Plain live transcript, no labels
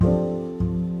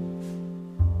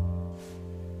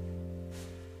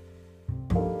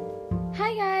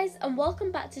and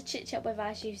welcome back to Chit Chat with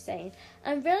As You Saying.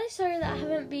 I'm really sorry that I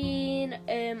haven't been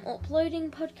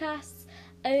uploading podcasts.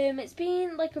 It's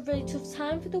been like a really tough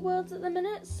time for the world at the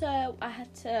minute, so I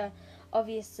had to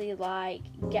obviously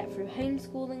get through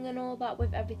homeschooling and all that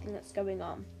with everything that's going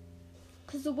on.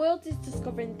 Because the world is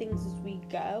discovering things as we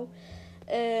go.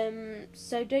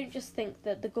 So don't just think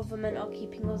that the government are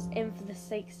keeping us in for the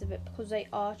sakes of it, because they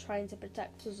are trying to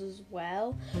protect us as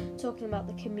well. Talking about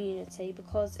the community,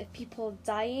 because if people are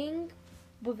dying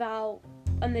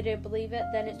and they don't believe it,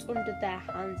 then it's under their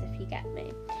hands, if you get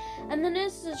me. And the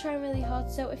nurses are trying really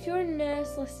hard, so if you're a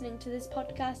nurse listening to this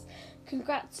podcast,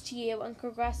 congrats to you, and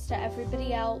congrats to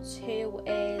everybody else who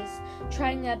is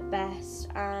trying their best.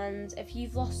 And if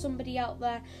you've lost somebody out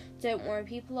there, don't worry,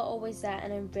 people are always there,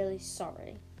 and I'm really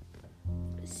sorry.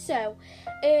 So,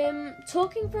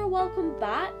 talking for a welcome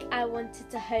back, I wanted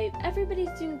to hope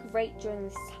everybody's doing great during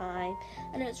this time.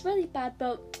 I know it's really bad,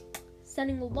 but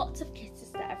sending lots of kisses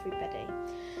to everybody.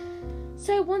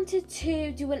 So I wanted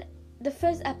to do the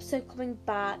first episode coming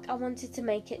back, I wanted to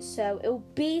make it so it will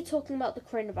be talking about the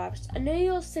coronavirus. I know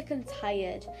you're sick and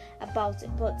tired about it,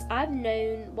 but I've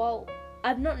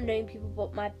not known people,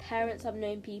 but my parents have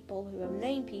known people who have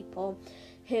known people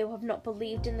who have not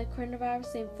believed in the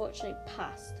coronavirus. They unfortunately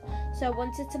passed. So I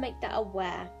wanted to make that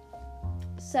aware.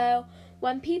 So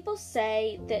when people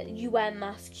say that you wear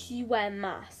masks,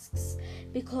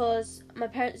 because my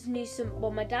parents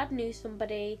my dad knew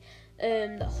somebody,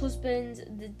 the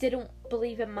husband didn't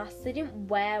believe in masks, they didn't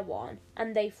wear one,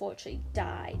 and they unfortunately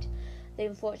died.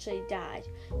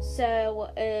 So,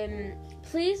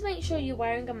 please make sure you're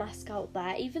wearing a mask out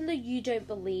there, even though you don't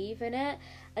believe in it,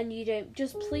 and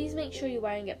just please make sure you're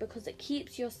wearing it, because it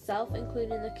keeps yourself,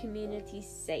 including the community,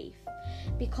 safe.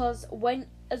 Because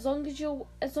as long as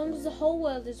the whole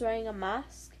world is wearing a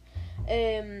mask,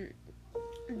 then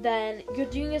you're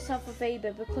doing yourself a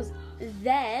favour, because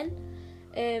then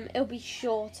it'll be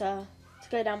shorter to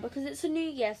go down, because it's a new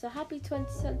year. So happy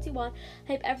 2021.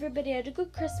 Hope everybody had a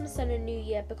good Christmas and a new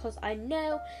year, because I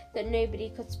know that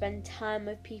nobody could spend time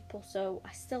with people, so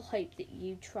I still hope that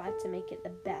you tried to make it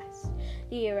the best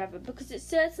new year ever, because it's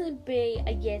certainly be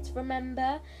a year to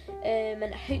remember, and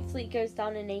hopefully it goes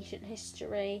down in ancient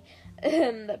history,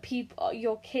 that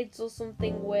your kids or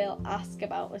something will ask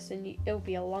about us, and it'll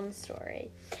be a long story.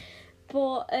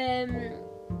 But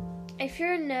if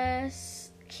you're a nurse,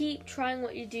 keep trying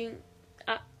what you're doing.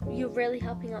 You're really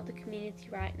helping out the community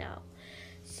right now.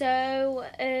 So,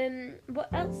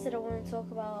 what else did I want to talk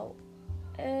about?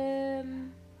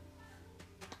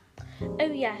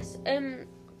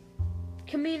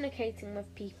 Communicating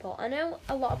with people. I know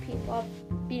a lot of people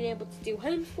have been able to do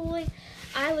homeschooling.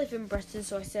 I live in Britain,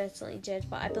 so I certainly did,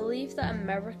 but I believe that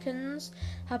Americans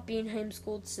have been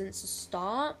homeschooled since the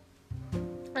start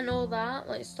and all that,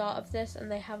 start of this,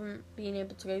 and they haven't been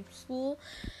able to go to school.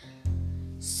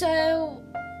 So,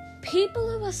 people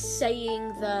who are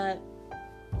saying that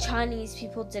Chinese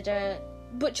people did it,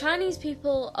 but Chinese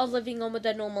people are living on with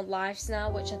their normal lives now,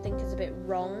 which I think is a bit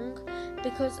wrong,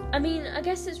 because, I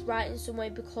guess it's right in some way,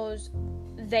 because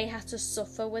they had to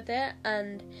suffer with it,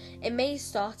 and it may have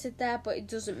started there, but it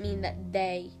doesn't mean that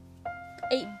they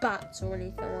ate bats or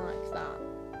anything like that.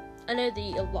 I know they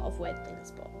eat a lot of weird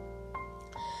things, but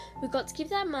we've got to keep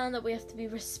that in mind, that we have to be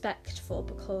respectful,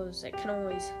 because it can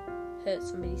always hurt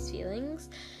somebody's feelings.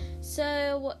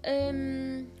 So,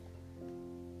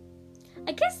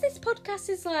 I guess this podcast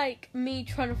is me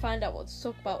trying to find out what to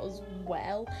talk about as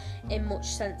well, in much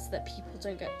sense that people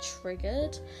don't get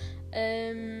triggered.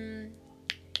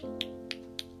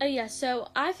 So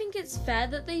I think it's fair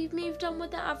that they've moved on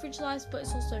with their average lives, but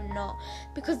it's also not,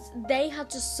 because they had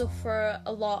to suffer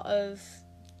a lot of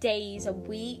days and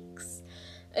weeks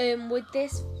with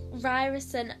this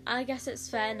virus, and I guess it's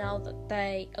fair now that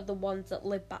they are the ones that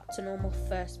live back to normal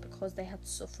first, because they had to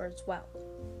suffer as well.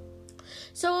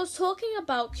 So I was talking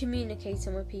about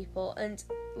communicating with people and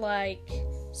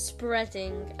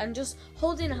spreading and just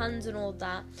holding hands and all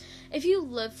that. If you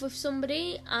live with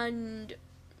somebody and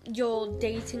you're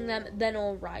dating them, then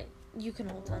alright, you can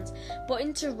hold hands. But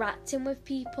interacting with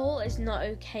people is not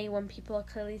okay when people are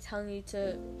clearly telling you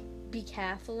to be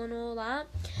careful and all that.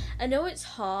 I know it's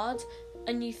hard,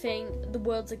 and you think the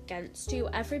world's against you.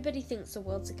 Everybody thinks the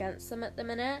world's against them at the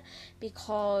minute,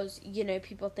 because,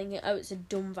 people are thinking, oh, it's a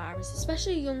dumb virus,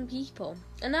 especially young people.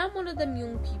 And I'm one of them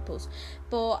young peoples.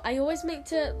 But I always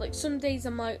some days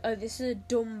I'm like, oh, this is a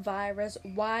dumb virus.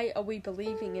 Why are we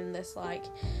believing in this?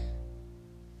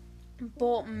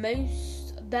 But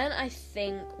then I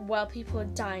think, well, people are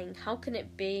dying. How can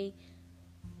it be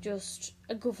just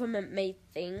a government-made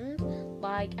thing.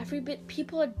 Like,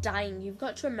 people are dying. You've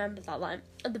got to remember that. Like,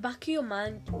 at the back of your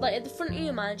mind, like, at the front of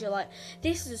your mind, you're like,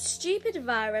 this is a stupid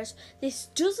virus.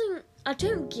 I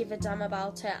don't give a damn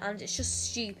about it, and it's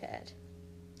just stupid.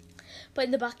 But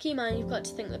in the back of your mind, you've got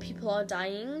to think that people are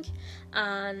dying,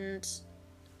 and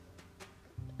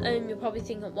you're probably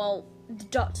thinking, well, the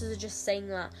doctors are just saying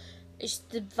that it's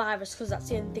the virus because that's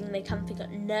the only thing they can think of.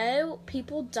 No,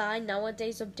 people die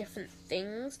nowadays of different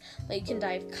things. Like, you can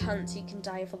die of cancer, you can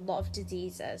die of a lot of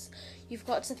diseases. You've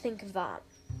got to think of that.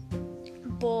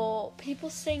 But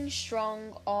people staying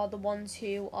strong are the ones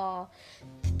who are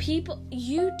people.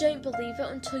 You don't believe it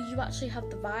until you actually have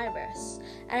the virus.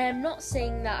 And I'm not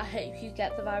saying that I hope you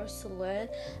get the virus to learn.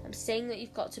 I'm saying that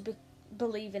you've got to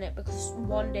believe in it, because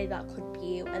one day that could be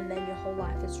you, and then your whole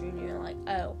life is ruined. You're like,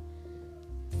 oh.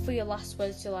 For your last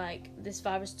words, you're like, this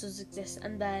virus does exist,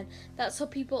 and then that's how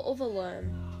other people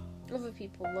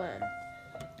learn.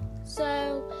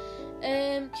 So,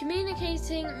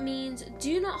 communicating means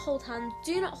do not hold hands,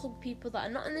 do not hug people that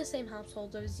are not in the same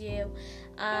household as you,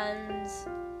 and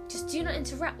just do not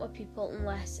interact with people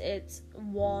unless it's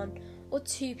 1 or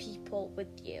 2 people with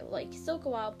you. Like, still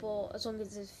go out, but as long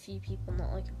as there's a few people,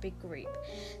 not like a big group.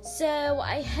 So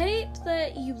I hope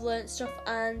that you learned stuff,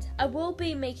 and I will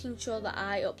be making sure that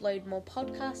I upload more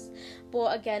podcasts,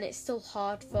 but again, it's still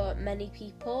hard for many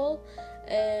people,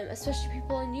 especially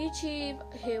people on YouTube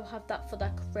who have that for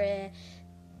their career.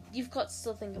 You've got to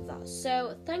still think of that.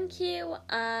 So thank you,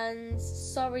 and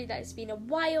sorry that it's been a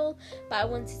while, but I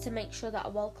wanted to make sure that a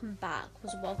welcome back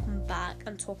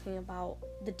and talking about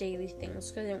the daily things,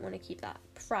 because I didn't want to keep that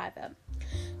private.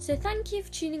 So thank you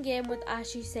for tuning in with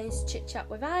Aisha Hussein's Chit Chat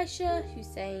with Aisha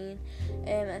Hussein,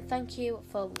 and thank you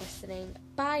for listening.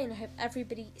 Bye, and I hope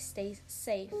everybody stays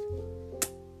safe.